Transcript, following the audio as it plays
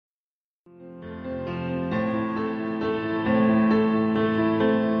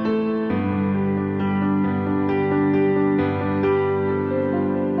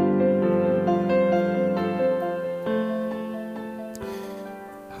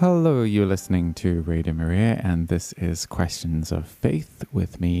Hello, you're listening to Radio Maria, and this is Questions of Faith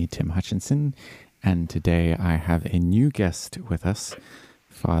with me, Tim Hutchinson. And today I have a new guest with us,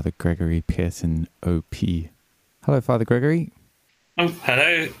 Father Gregory Pearson, OP. Hello, Father Gregory. Oh,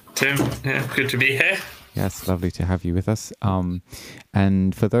 hello, Tim. Yeah, good to be here. Yes, lovely to have you with us.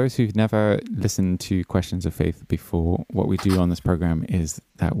 And for those who've never listened to Questions of Faith before, what we do on this program is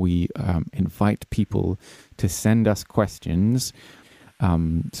that we invite people to send us questions.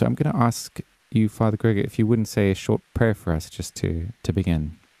 So I'm going to ask you, Father Gregory, if you wouldn't say a short prayer for us just to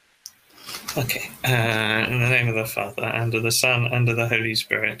begin. Okay. In the name of the Father, and of the Son, and of the Holy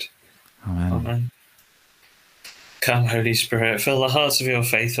Spirit. Amen. Amen. Come, Holy Spirit, fill the hearts of your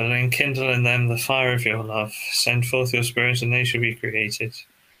faithful and kindle in them the fire of your love. Send forth your Spirit, and they shall be created,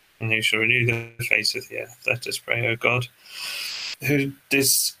 and you shall renew the face of the earth. Let us pray, O God, who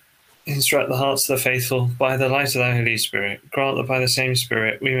didst instruct the hearts of the faithful by the light of thy Holy Spirit. Grant that by the same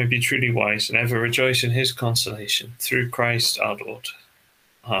Spirit we may be truly wise and ever rejoice in his consolation. Through Christ our Lord.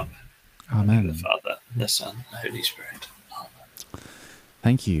 Amen. Amen. In the Father, the Son, and the Holy Spirit. Amen.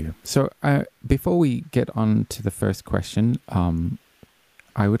 Thank you. So before we get on to the first question,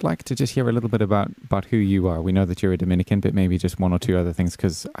 I would like to just hear a little bit about who you are. We know that you're a Dominican, but maybe just one or two other things,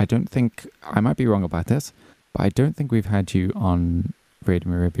 because I don't think, I might be wrong about this, but I don't think we've had you on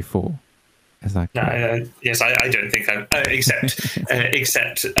Radio Maria before. Is that correct? Yes, I don't think I've,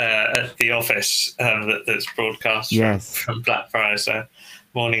 except at the office that's broadcast from Blackfriars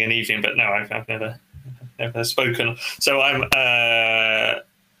morning and evening, but no, I've never spoken. So I'm a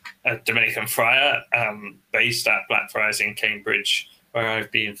Dominican friar based at Blackfriars in Cambridge, where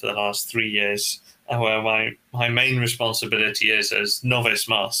I've been for the last 3 years, and where my main responsibility is as Novice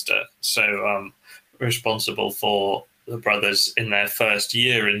Master. So responsible for the brothers in their first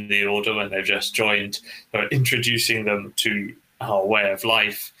year in the order when they've just joined, introducing them to our way of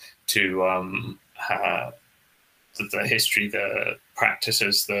life, to the history, the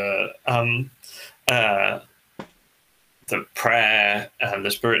practices, the prayer and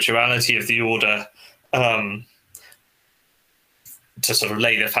the spirituality of the order, to sort of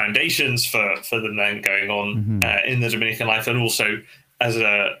lay the foundations for them then going on in the Dominican life, and also as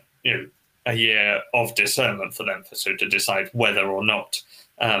a year of discernment for them, to decide whether or not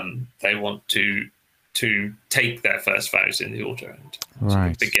they want to take their first vows in the order and sort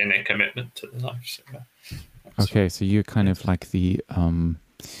of begin a commitment to the life. Okay, so you're kind of like the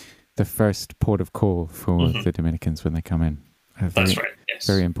first port of call for the Dominicans when they come in. That's right. Yes.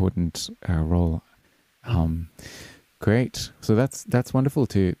 Very important role. Great. So that's wonderful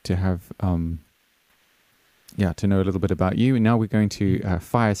to have. To know a little bit about you. Now we're going to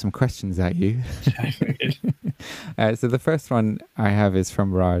fire some questions at you. Very good. So the first one I have is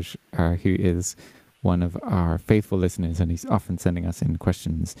from Raj, who is one of our faithful listeners, and he's often sending us in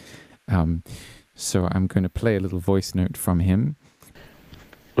questions. So I'm going to play a little voice note from him.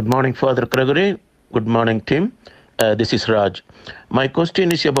 Good morning, Father Gregory. Good morning, Tim. This is Raj. My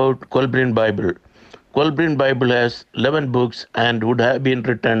question is about Colburn Bible. Colburn Bible has 11 books and would have been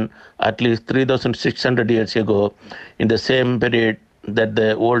written at least 3,600 years ago, in the same period that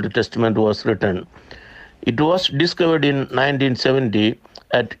the Old Testament was written. It was discovered in 1970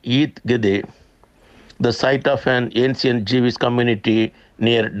 at East Gede, the site of an ancient Jewish community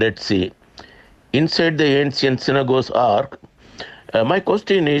near Dead Sea. Inside the ancient synagogue's ark. My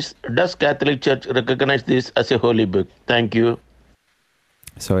question is, does Catholic Church recognize this as a holy book? Thank you.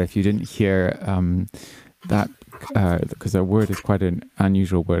 So if you didn't hear that, because that word is quite an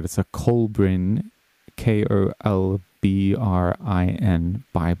unusual word, it's a Colburn, Kolbrin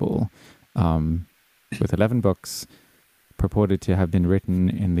Bible, with 11 books purported to have been written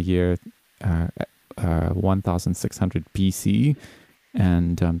in the year 1600 BC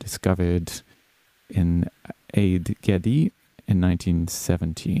and discovered in Eid Gedi in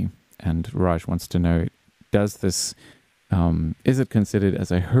 1970. And Raj wants to know, does this is it considered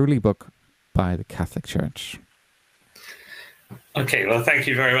as a holy book by the Catholic Church? Okay, well, thank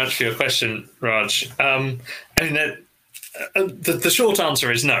you very much for your question, Raj. I mean, the short answer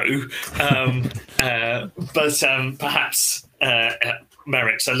is no, but perhaps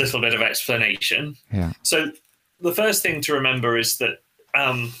merits a little bit of explanation. Yeah. So the first thing to remember is that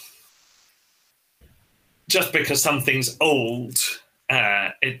just because something's old,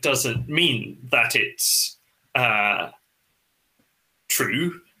 it doesn't mean that it's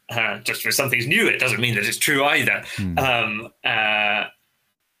true. Just because something's new, it doesn't mean that it's true either.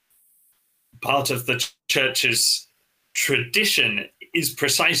 Part of the church's tradition is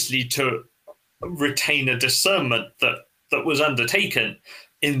precisely to retain a discernment that was undertaken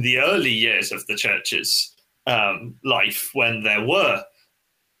in the early years of the church's life, when there were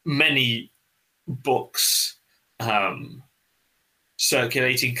many books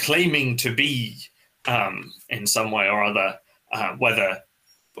circulating, claiming to be in some way or other, whether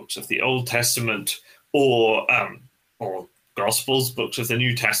books of the Old Testament or Gospels, books of the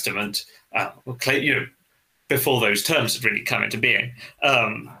New Testament, before those terms had really come into being.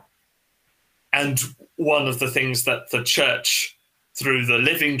 And one of the things that the church, through the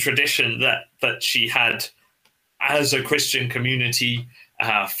living tradition that she had as a Christian community,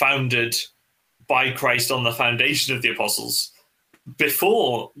 founded by Christ on the foundation of the apostles,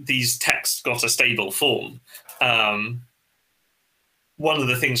 before these texts got a stable form, one of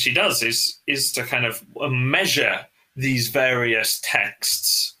the things she does is to kind of measure these various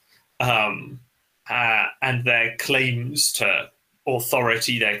texts and their claims to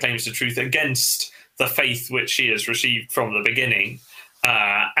authority, their claims to truth, against the faith which she has received from the beginning.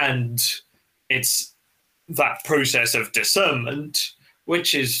 And it's that process of discernment,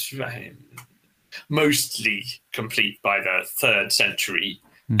 which is mostly complete by the 3rd century,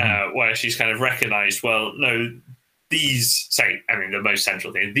 where she's kind of recognized, well, no, the most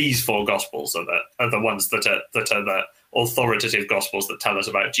central thing, these 4 Gospels are the ones that are the authoritative Gospels that tell us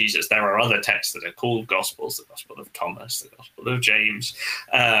about Jesus. There are other texts that are called Gospels, the Gospel of Thomas, the Gospel of James,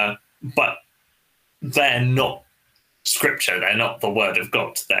 but they're not Scripture. They're not the Word of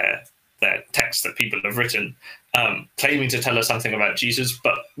God. They're texts that people have written, claiming to tell us something about Jesus,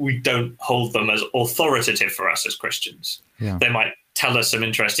 but we don't hold them as authoritative for us as Christians. Yeah. They might tell us some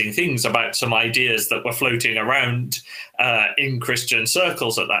interesting things about some ideas that were floating around in Christian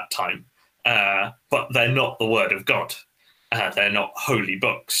circles at that time, but they're not the Word of God. They're not holy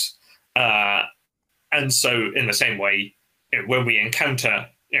books. And so in the same way, when we encounter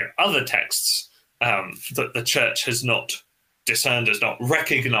other texts that the church has not discerned, has not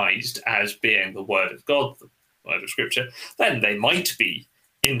recognized as being the Word of God, the Word of Scripture, then they might be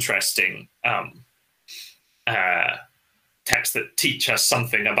interesting texts that teach us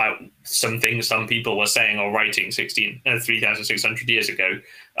something about some things some people were saying or writing 3,600 years ago,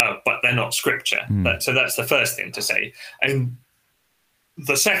 but they're not Scripture. So that's the first thing to say. And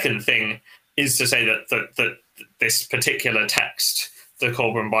the second thing is to say that this particular text, the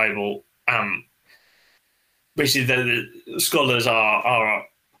Colburn Bible, basically the scholars are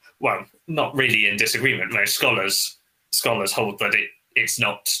well, not really in disagreement. Most scholars hold that it's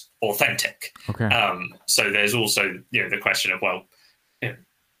not authentic. Okay. So there's also the question of, well,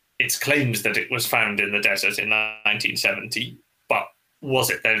 it's claimed that it was found in the desert in 1970, but was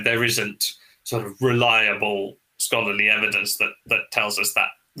it? There isn't sort of reliable scholarly evidence that tells us that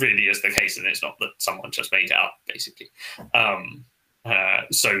really is the case, and it's not that someone just made it up, basically. And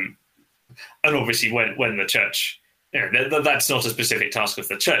obviously when the church, that's not a specific task of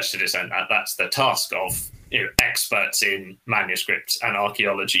the church to discern that. That's the task of experts in manuscripts and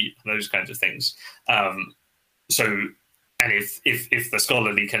archaeology and those kinds of things. And if the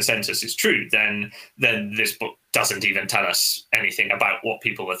scholarly consensus is true, then this book doesn't even tell us anything about what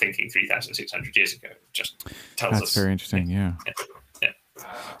people were thinking 3,600 years ago. It just tells us. That's very interesting. Yeah.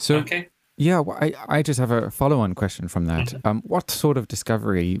 So. Okay. Yeah, well, I just have a follow-on question from that. What sort of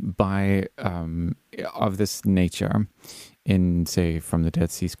discovery of this nature in, say, from the Dead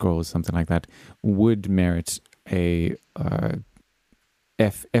Sea Scrolls, something like that, would merit a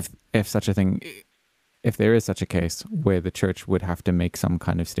if such a thing, if there is such a case where the church would have to make some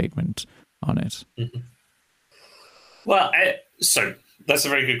kind of statement on it? Mm-hmm. Well, so that's a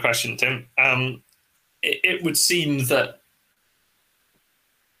very good question, Tim. It would seem that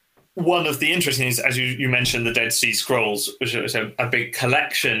one of the interesting things, as you mentioned, the Dead Sea Scrolls, which was a big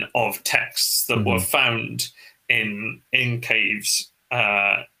collection of texts that were found in caves,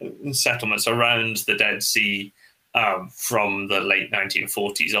 settlements around the Dead Sea from the late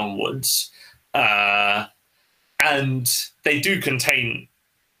 1940s onwards. And they do contain,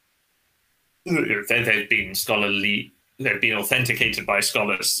 they've been scholarly, they've been authenticated by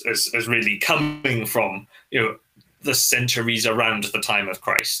scholars as really coming from, the centuries around the time of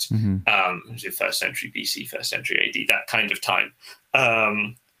Christ, 1st century BC, 1st century AD, that kind of time.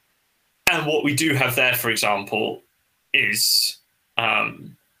 And what we do have there, for example, is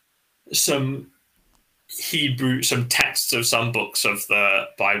some texts of some books of the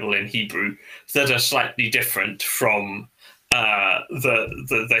Bible in Hebrew that are slightly different from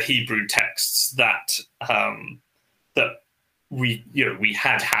the Hebrew texts that we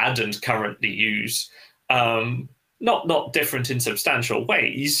had and currently use. Not different in substantial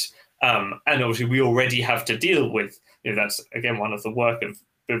ways, and obviously we already have to deal with. That's again one of the work of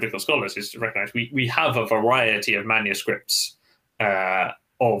biblical scholars, is to recognize we have a variety of manuscripts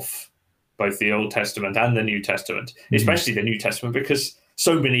of both the Old Testament and the New Testament, especially the New Testament, because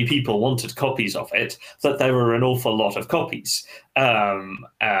so many people wanted copies of it that there were an awful lot of copies. And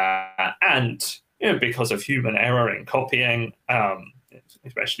because of human error in copying,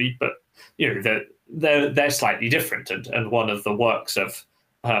 especially, but they're slightly different. And one of the works of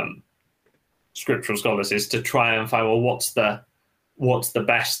scriptural scholars is to try and find, well, what's the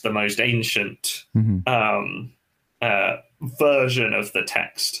best, the most ancient version of the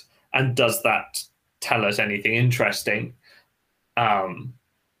text, and does that tell us anything interesting? Though,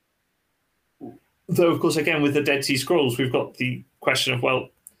 of course, again, with the Dead Sea Scrolls, we've got the question of, well,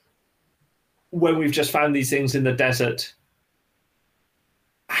 when we've just found these things in the desert,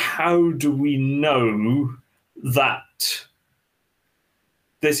 how do we know that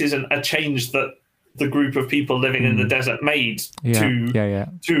this isn't a change that the group of people living in the desert made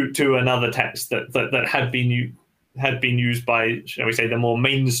to another text that had been used by, shall we say, the more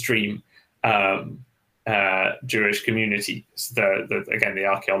mainstream Jewish community? Again, the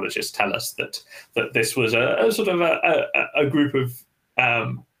archaeologists tell us that this was a sort of a group of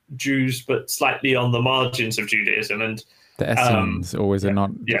Jews, but slightly on the margins of Judaism. And the Essenes, or is it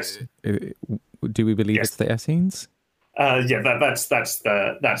not? Yes. Do we believe it's the Essenes? That's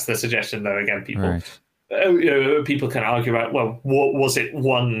the suggestion, though. Again, people people can argue about, well, was it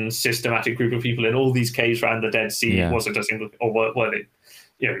one systematic group of people in all these caves around the Dead Sea? Was it a single, or were they,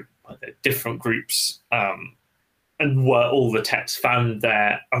 were they different groups? And were all the texts found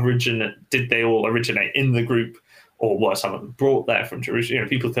there did they all originate in the group, or were some of them brought there from Jerusalem?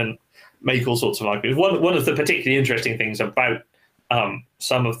 People can make all sorts of arguments. One of the particularly interesting things about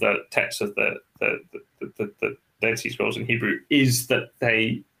some of the texts of the Dead Sea Scrolls in Hebrew is that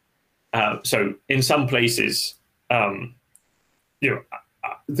they, so in some places, the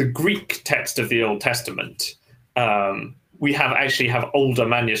Greek text of the Old Testament, we actually have older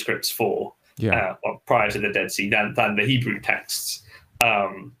manuscripts for prior to the Dead Sea than the Hebrew texts,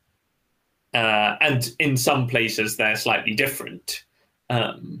 and in some places they're slightly different.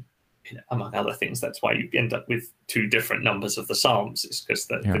 Among other things, that's why you end up with two different numbers of the Psalms, is because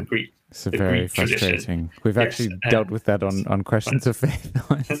the Greek. It's very frustrating. Tradition. We've actually dealt with that on Questions of Faith.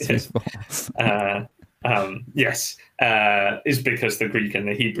 Is because the Greek and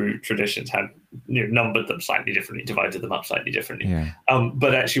the Hebrew traditions had numbered them slightly differently, divided them up slightly differently. Yeah.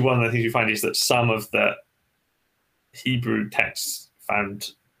 But actually, one of the things you find is that some of the Hebrew texts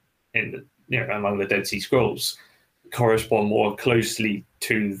found in among the Dead Sea Scrolls correspond more closely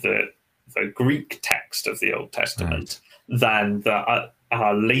to the Greek text of the Old Testament than the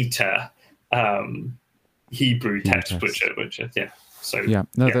later Hebrew text, which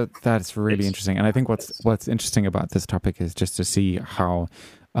that's really interesting. And I think what's interesting about this topic is just to see how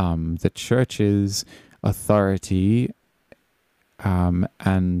the church's authority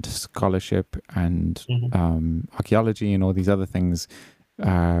and scholarship and archaeology and all these other things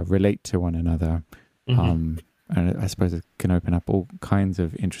relate to one another. And I suppose it can open up all kinds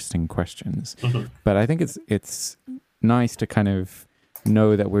of interesting questions. But I think it's nice to kind of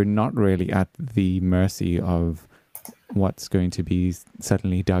know that we're not really at the mercy of what's going to be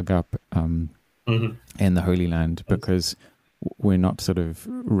suddenly dug up in the Holy Land, because we're not sort of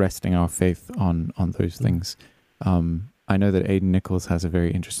resting our faith on those things. I know that Aidan Nichols has a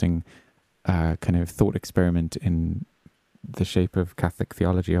very interesting kind of thought experiment in the shape of Catholic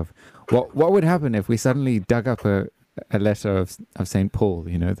theology of what would happen if we suddenly dug up a letter of St. Paul,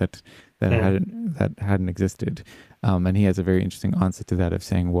 that hadn't existed, and he has a very interesting answer to that of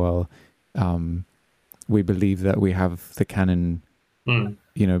saying, well, we believe that we have the canon,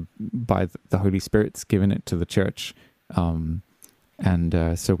 by the Holy Spirit's given it to the Church, and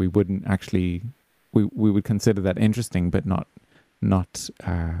so we wouldn't actually we would consider that interesting, but not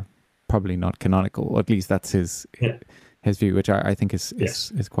probably not canonical, or at least that's his view, which I think is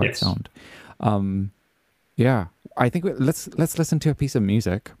quite sound. I think let's listen to a piece of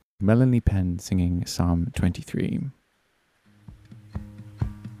music. Melanie Penn singing Psalm 23.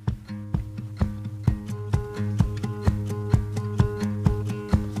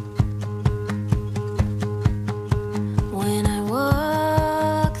 When I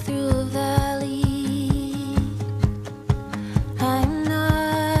walk through a valley, I'm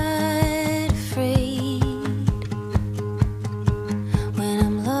not afraid. When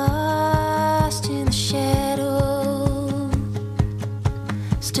I'm lost in the shadow,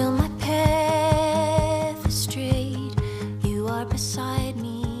 still my path is straight. You are beside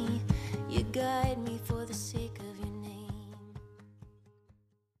me, you guide me for the sake of your name.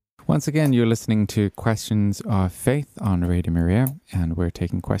 Once again, you're listening to Questions of Faith on Radio Maria, and we're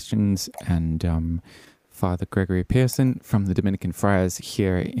taking questions and Father Gregory Pearson from the Dominican Friars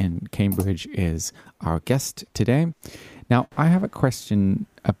here in Cambridge is our guest today. Now, I have a question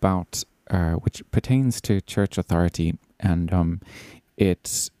about which pertains to church authority, and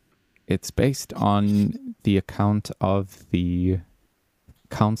it's based on the account of the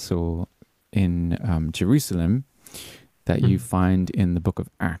council in Jerusalem that you find in the book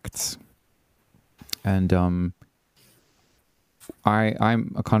of Acts. And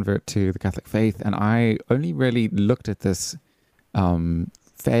I'm a convert to the Catholic faith, and I only really looked at this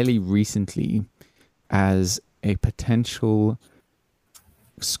fairly recently as a potential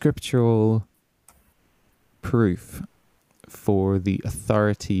scriptural proof for the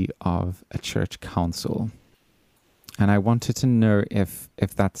authority of a church council. And I wanted to know if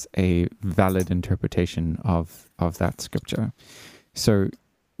that's a valid interpretation of that scripture. So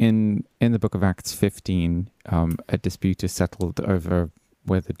in the book of Acts 15, a dispute is settled over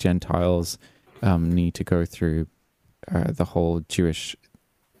whether Gentiles need to go through the whole Jewish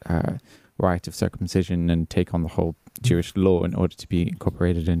rite of circumcision and take on the whole Jewish law in order to be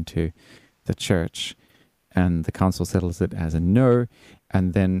incorporated into the church. And the council settles it as a no.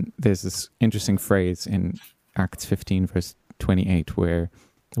 And then there's this interesting phrase in Acts 15, verse 28, where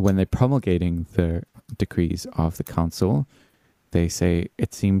when they're promulgating the decrees of the council, they say,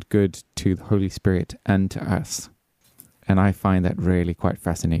 it seemed good to the Holy Spirit and to us. And I find that really quite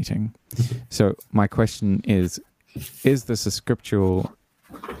fascinating. So my question is this a scriptural,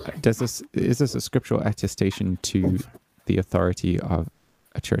 is this a scriptural attestation to the authority of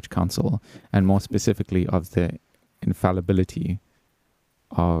a church council, and more specifically of the infallibility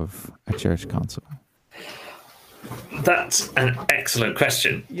of a church council? That's an excellent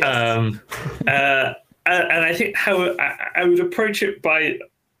question. Yes. And I think how I would approach it by,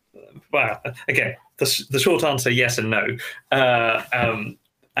 well, again, the short answer, yes and no. And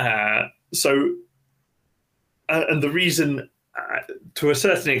the reason, to a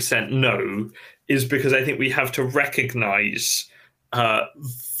certain extent, no, is because I think we have to recognize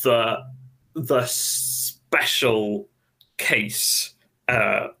the special case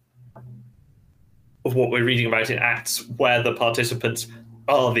of what we're reading about in Acts, where the participants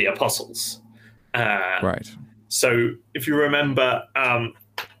are the apostles. Right. So if you remember,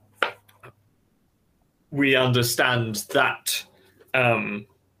 we understand that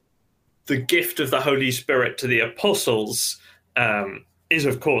the gift of the Holy Spirit to the apostles is,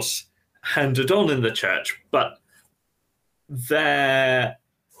 of course, handed on in the church, but they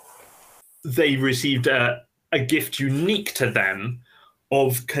received a gift unique to them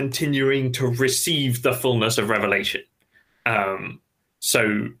of continuing to receive the fullness of revelation.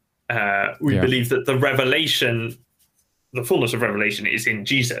 We believe that the fullness of revelation is in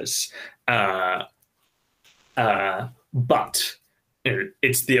Jesus. But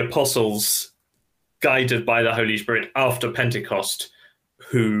it's the apostles, guided by the Holy Spirit after Pentecost,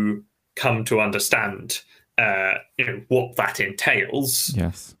 who come to understand what that entails.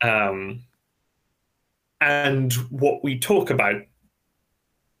 Yes. And what we talk about,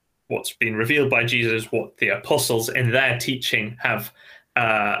 what's been revealed by Jesus, what the apostles in their teaching have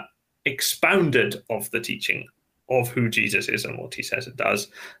expounded of the teaching of who Jesus is and what he says it does,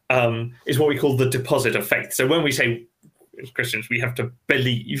 is what we call the deposit of faith. So when we say, as Christians, we have to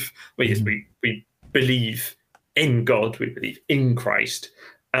believe, we believe in God, we believe in Christ,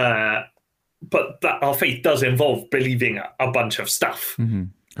 but that our faith does involve believing a bunch of stuff,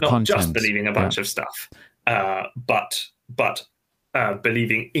 not just believing a bunch of stuff, but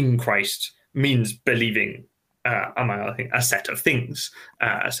believing in Christ means believing I think a set of things,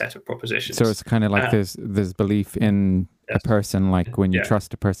 a set of propositions. So it's kind of like there's belief in a person, like when you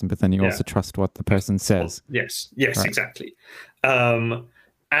trust a person, but then you also trust what the person says. Yes, right. Exactly.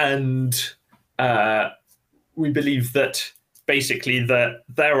 We believe that basically that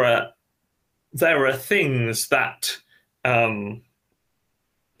there are things that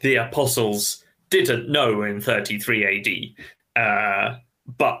the apostles didn't know in 33 AD.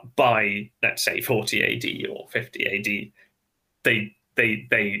 But by, let's say, 40 AD or 50 AD,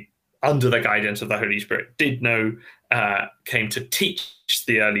 they under the guidance of the Holy Spirit, did know, came to teach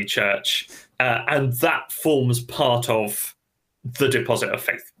the early church, and that forms part of the deposit of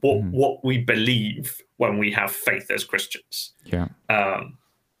faith, what we believe when we have faith as Christians. Yeah.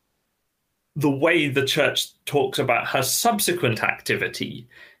 The way the church talks about her subsequent activity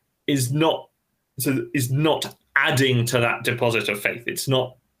is not adding to that deposit of faith. It's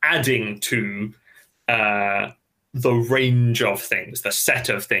not adding to the range of things, the set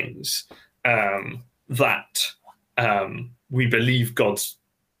of things that we believe God's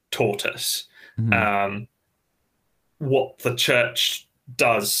taught us. What the church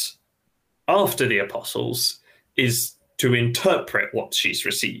does after the apostles is to interpret what she's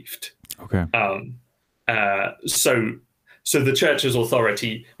received. Okay. So the church's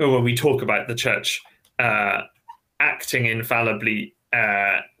authority, when we talk about the church acting infallibly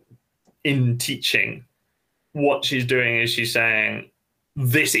in teaching, what she's doing is she's saying,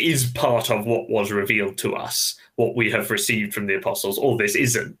 this is part of what was revealed to us, what we have received from the apostles, or this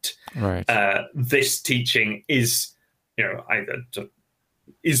isn't. Right. This teaching is, either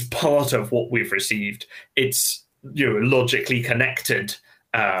is part of what we've received. It's, logically connected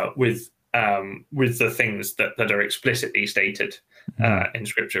with the things that are explicitly stated in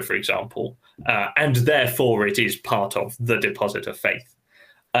Scripture, for example, and therefore it is part of the deposit of faith.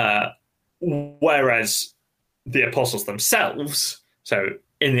 Whereas the apostles themselves, so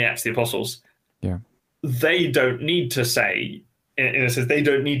in the Acts of the Apostles, they don't need to say, in a sense, they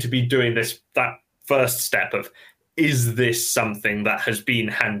don't need to be doing that first step of, is this something that has been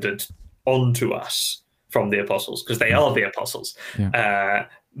handed on to us from the apostles? Because they are the apostles.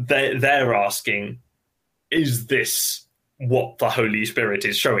 They're asking, is this what the Holy Spirit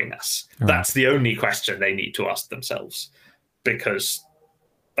is showing us? Right. That's the only question they need to ask themselves, because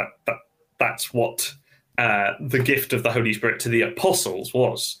that's what the gift of the Holy Spirit to the apostles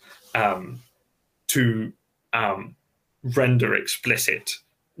was, to render explicit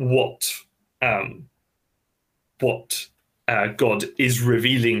what God is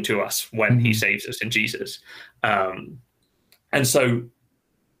revealing to us when he saves us in Jesus. And so,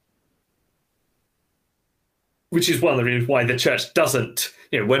 which is one of the reasons why the church doesn't,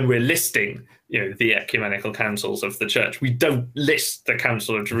 when we're listing, the ecumenical councils of the church, we don't list the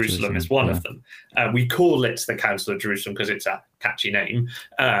Council of Jerusalem as one of them. We call it the Council of Jerusalem because it's a catchy name,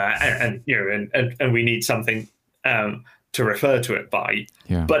 and we need something to refer to it by.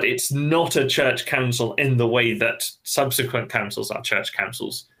 But it's not a church council in the way that subsequent councils are church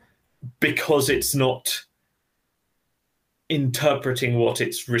councils, because it's not interpreting what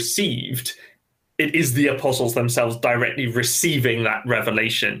it's received. It is the apostles themselves directly receiving that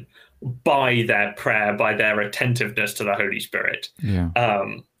revelation by their prayer, by their attentiveness to the Holy Spirit.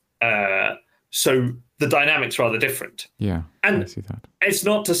 So the dynamic's rather different. And I see that. It's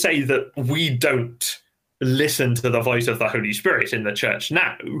not to say that we don't listen to the voice of the Holy Spirit in the church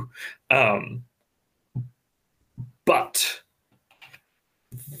now, but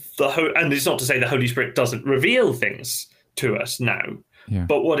and it's not to say the Holy Spirit doesn't reveal things to us now.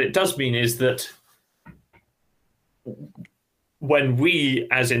 But what it does mean is that when we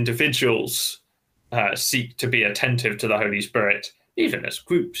as individuals seek to be attentive to the Holy Spirit, even as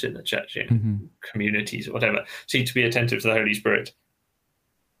groups in the church, communities or whatever, seek to be attentive to the Holy Spirit,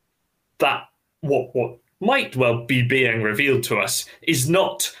 that what might well be being revealed to us is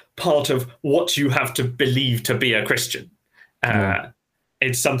not part of what you have to believe to be a Christian.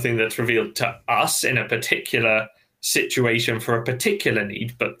 It's something that's revealed to us in a particular situation for a particular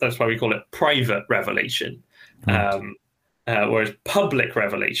need, but that's why we call it private revelation. Whereas public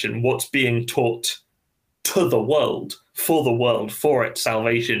revelation, what's being taught to the world, for its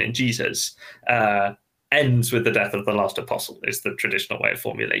salvation in Jesus, ends with the death of the last apostle, is the traditional way of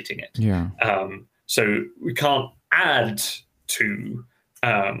formulating it. So we can't add to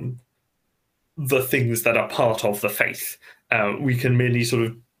the things that are part of the faith. We can merely sort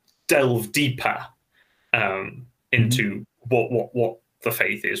of delve deeper into what the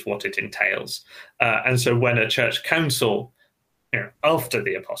faith is, what it entails. And so when a church council, after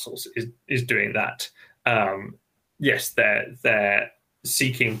the apostles is doing that, yes, they're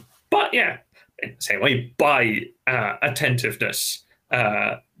seeking, but in the same way, by attentiveness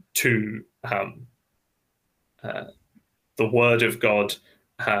to the word of God,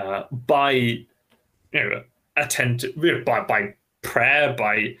 by by prayer,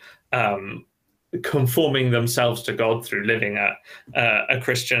 by conforming themselves to God through living a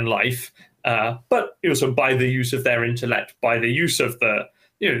Christian life, but also by the use of their intellect, by the use of the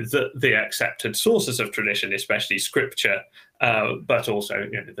accepted sources of tradition, especially Scripture, but also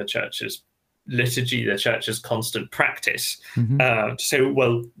the church's liturgy, the church's constant practice, to say,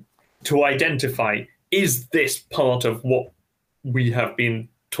 well, to identify, is this part of what we have been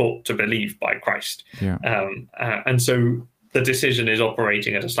taught to believe by Christ? And so the decision is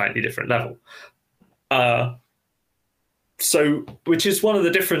operating at a slightly different level. So, which is one of the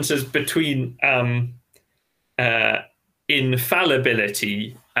differences between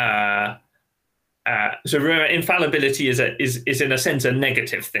infallibility. So remember, infallibility is in a sense a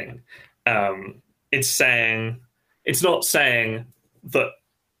negative thing. It's not saying that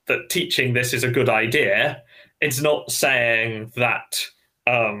teaching this is a good idea. It's not saying that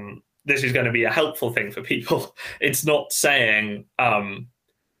this is going to be a helpful thing for people. It's not saying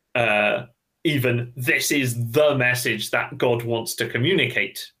even this is the message that God wants to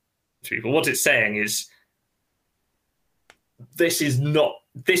communicate to people. What it's saying is, this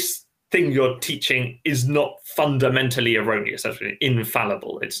thing you're teaching is not fundamentally erroneous. That's really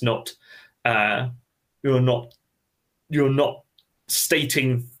infallible. It's not. You're not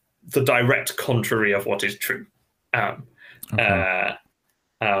stating the direct contrary of what is true.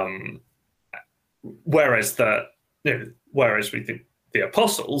 Whereas we think the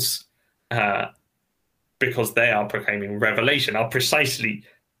apostles, because they are proclaiming revelation, are precisely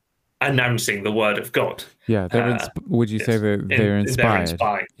announcing the word of God. Yeah, would you say that they're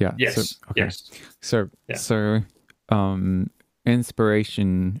inspired? Yeah. Yes. So,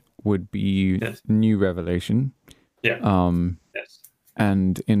 inspiration would be new revelation. Yeah.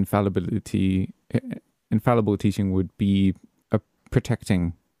 And infallible teaching would be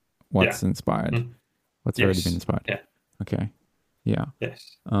protecting what's inspired, what's already been inspired. Yeah. Okay. Yeah.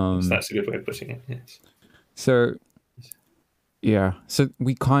 Yes. So that's a good way of putting it. Yes. So, yeah. So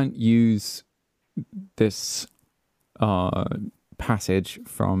we can't use this passage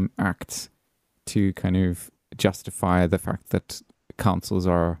from Acts to kind of justify the fact that councils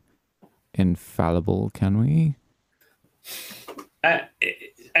are infallible, can we?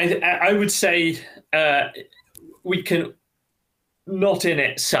 I would say we can, not in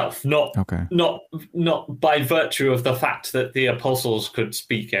itself, not by virtue of the fact that the apostles could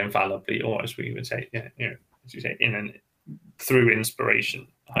speak infallibly, or as we would say, as you say, through inspiration.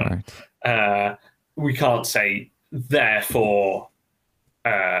 We can't say therefore,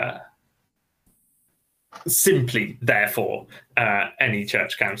 simply therefore, any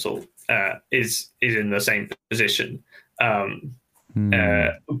church council is in the same position.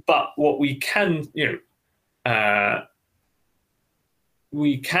 But what we can,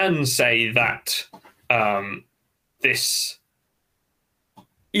 we can say that this,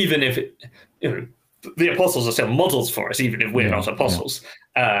 even if the apostles are still models for us, even if we're not apostles,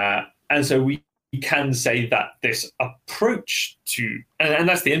 and so we can say that this approach to, and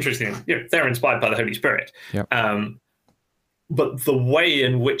that's the interesting thing, they're inspired by the Holy Spirit, but the way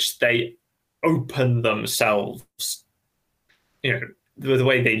in which they open themselves, the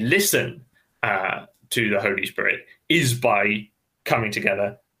way they listen to the Holy Spirit is by coming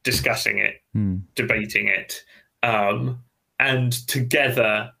together, discussing it, debating it, and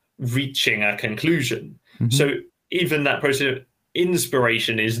together reaching a conclusion. So even that process of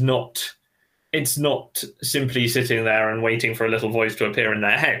inspiration is not, it's not simply sitting there and waiting for a little voice to appear in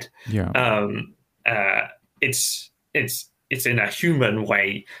their head. It's in a human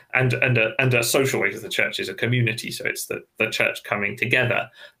way and a social way, because the church is a community. So it's the church coming together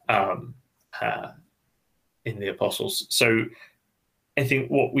in the apostles. So I think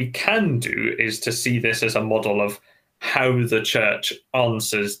what we can do is to see this as a model of how the church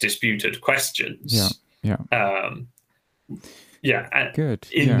answers disputed questions. Good.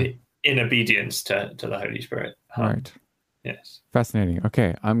 In obedience to the Holy Spirit. Right. Yes. Fascinating.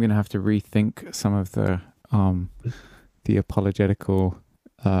 Okay, I'm going to have to rethink some of the apologetical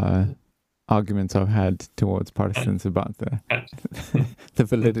arguments I've had towards Protestants about the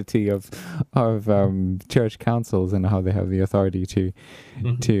validity of church councils and how they have the authority to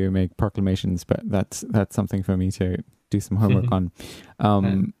make proclamations. But that's something for me to do some homework on.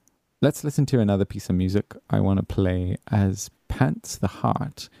 Let's listen to another piece of music. I want to play As Pants the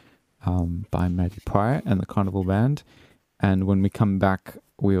Heart by Maddie Pryor and the Carnival Band. And when we come back,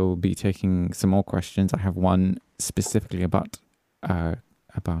 we'll be taking some more questions. I have one specifically about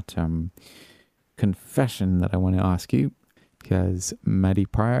confession that I want to ask you, because Maddie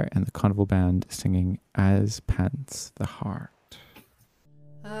Pryor and the Carnival Band singing As Pants the Heart.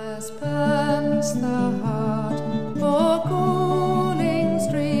 As pants the heart for cooling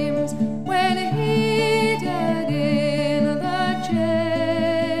streams when heated in the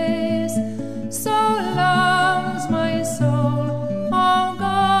chase, so longs my soul, O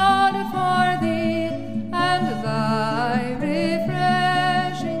God, for thee and thy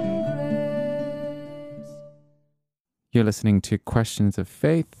refreshing grace. You're listening to Questions of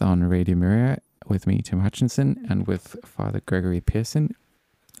Faith on Radio Maria with me, Tim Hutchinson, and with Father Gregory Pearson.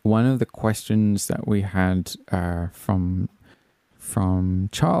 One of the questions that we had from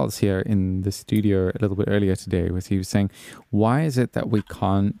Charles here in the studio a little bit earlier today was, he was saying, why is it that we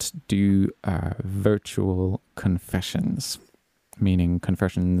can't do virtual confessions, meaning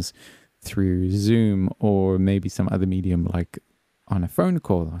confessions through Zoom or maybe some other medium like on a phone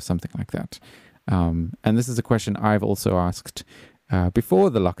call or something like that? And this is a question I've also asked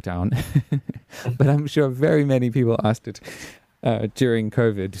before the lockdown, but I'm sure very many people asked it during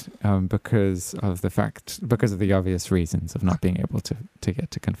COVID because of the obvious reasons of not being able to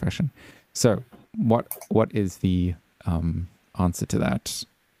get to confession. So what is the answer to that,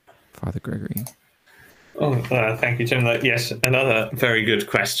 Father Gregory? Thank you, Tim. Yes, another very good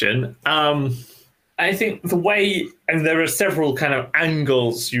question. I think the way, and there are several kind of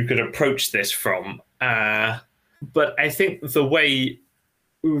angles you could approach this from, but I think the way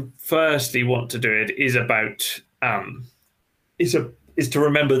we firstly want to do it is about is to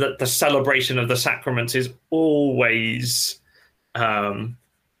remember that the celebration of the sacraments is always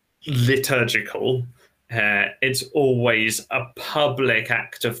liturgical. It's always a public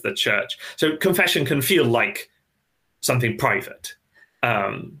act of the church. So confession can feel like something private.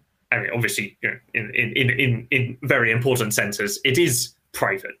 I mean, obviously, in very important senses, it is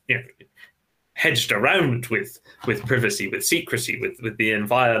private. Hedged around with privacy, with secrecy, with the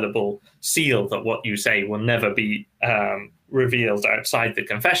inviolable seal that what you say will never be revealed outside the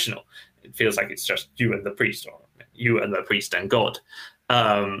confessional. It feels like it's just you and the priest, or you and the priest and God.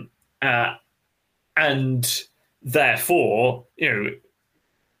 And therefore,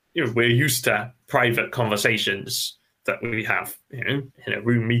 we're used to private conversations that we have, in a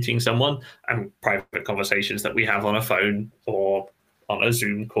room meeting someone, and private conversations that we have on a phone or on a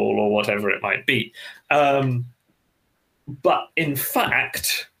Zoom call or whatever it might be. But in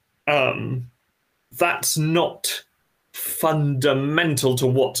fact, that's not fundamental to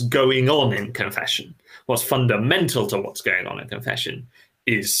what's going on in confession. What's fundamental to what's going on in confession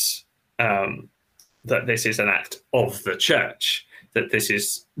is that this is an act of the church, that this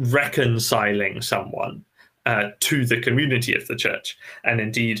is reconciling someone to the community of the church. And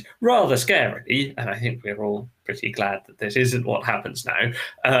indeed, rather scarily, and I think we're all pretty glad that this isn't what happens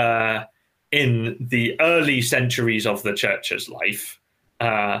now, in the early centuries of the church's life,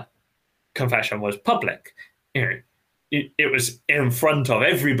 confession was public. It was in front of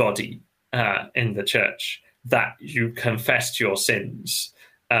everybody in the church that you confessed your sins,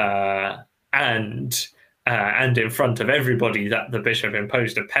 and in front of everybody that the bishop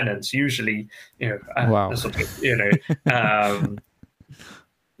imposed a penance, usually, wow. a sort of,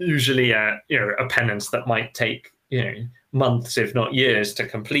 usually a penance that might take, months, if not years, to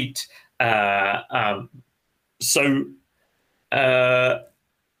complete. And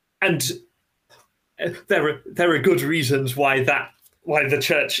there are good reasons why the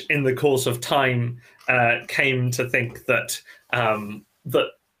church, in the course of time, came to think that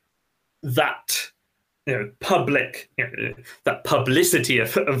public, that publicity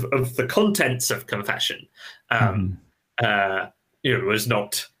of the contents of confession, was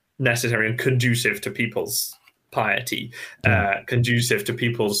not necessary and conducive to people's piety, conducive to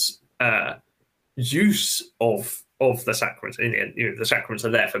people's use of the sacraments. The sacraments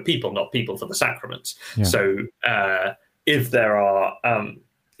are there for people, not people for the sacraments. Yeah. So if there are,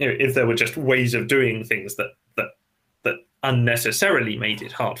 if there were just ways of doing things that unnecessarily made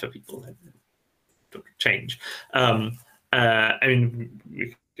it hard for people to change. I mean,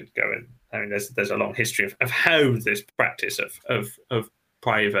 we could go in. I mean, there's a long history of how this practice of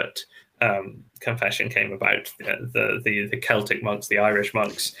private confession came about. The Celtic monks, the Irish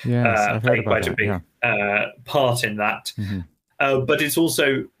monks, played quite a big part in that. Mm-hmm. But it's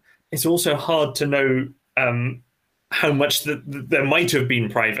also hard to know how much there might have been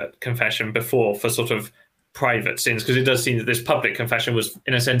private confession before for sort of private sins, because it does seem that this public confession was,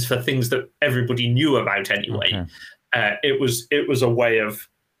 in a sense, for things that everybody knew about anyway. Okay. It was a way of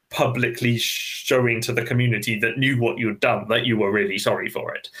publicly showing to the community that knew what you'd done that you were really sorry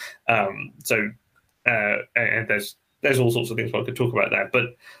for it. And there's all sorts of things one could talk about there,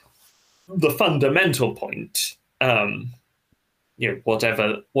 but the fundamental point,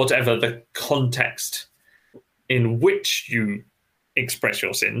 whatever the context in which you express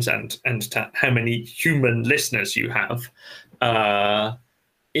your sins and to how many human listeners you have,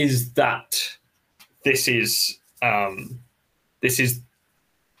 is that this is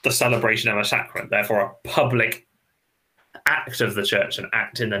the celebration of a sacrament, therefore a public act of the church, an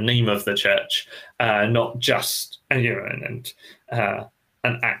act in the name of the church, not just an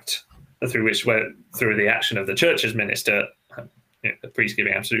act through which, through the action of the church's minister, the priest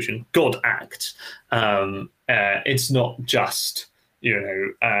giving absolution, God acts. It's not just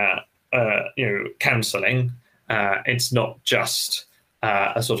counselling. It's not just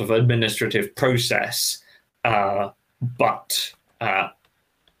a sort of administrative process, but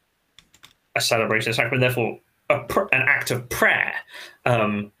a celebration of sacrament, therefore an act of prayer.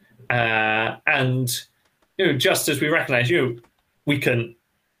 And just as we recognise, we can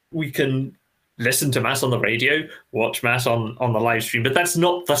listen to Mass on the radio, watch Mass on the live stream, but that's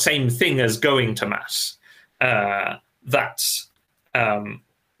not the same thing as going to Mass. That's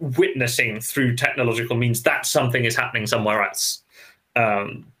witnessing through technological means that something is happening somewhere else.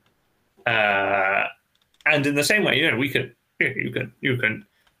 And in the same way, you can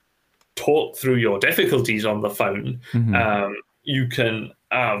talk through your difficulties on the phone. You can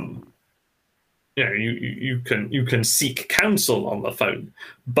you can seek counsel on the phone,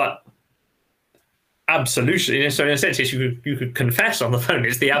 but absolution. So in a sense, yes, you could confess on the phone.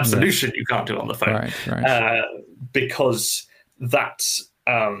 It's the absolution you can't do on the phone, right. Because that's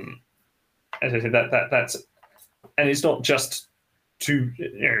as I said, that's, and it's not just to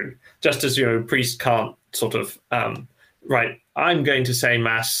just as priest can't sort of right. I'm going to say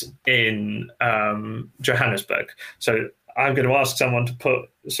mass in Johannesburg, so I'm going to ask someone to put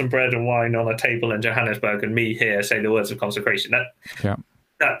some bread and wine on a table in Johannesburg, and me here say the words of consecration.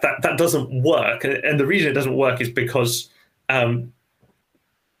 That doesn't work, and the reason it doesn't work is because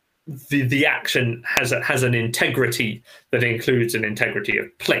the action has an integrity that includes an integrity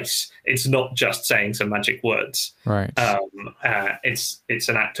of place. It's not just saying some magic words. Right. It's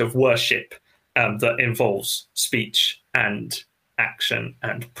an act of worship that involves speech and action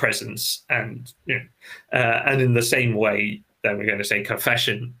and presence, and in the same way, then we're going to say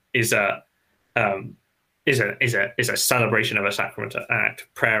confession is a celebration of a sacrament, an act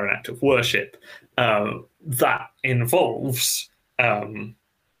of prayer, an act of worship that involves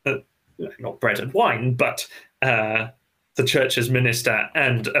not bread and wine, but the church's minister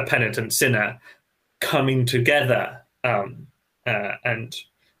and a penitent sinner coming together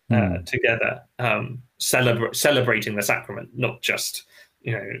together celebrating the sacrament, not just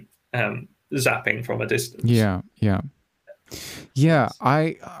zapping from a distance.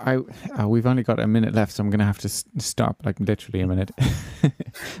 We've only got a minute left, so I'm going to have to stop, like literally a minute.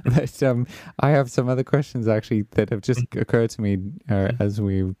 But I have some other questions actually that have just occurred to me as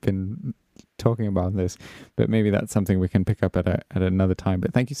we've been talking about this, but maybe that's something we can pick up at another time.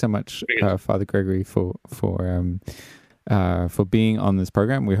 But thank you so much, Father Gregory, for being on this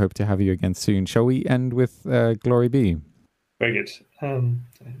program. We hope to have you again soon. Shall we end with Glory Be? Very good.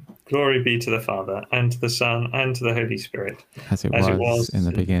 Glory be to the Father, and to the Son, and to the Holy Spirit. As it was in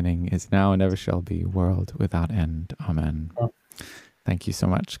the beginning, is now, and ever shall be, world without end. Amen. Thank you so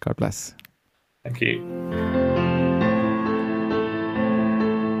much. God bless. Thank you.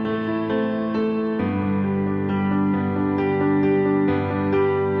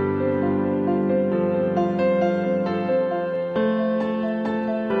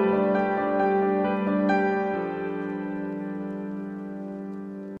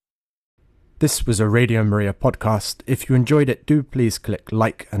 This was a Radio Maria podcast. If you enjoyed it, do please click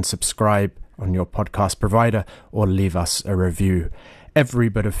like and subscribe on your podcast provider, or leave us a review. Every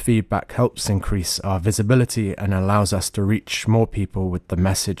bit of feedback helps increase our visibility and allows us to reach more people with the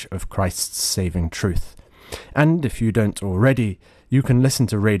message of Christ's saving truth. And if you don't already, you can listen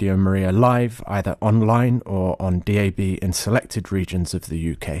to Radio Maria live, either online or on DAB in selected regions of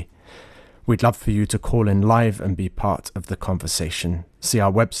the UK. We'd love for you to call in live and be part of the conversation. See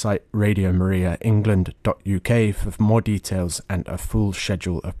our website, radiomariaengland.uk, for more details and a full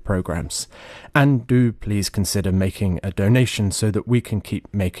schedule of programmes. And do please consider making a donation so that we can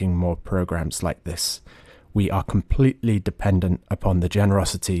keep making more programmes like this. We are completely dependent upon the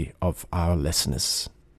generosity of our listeners.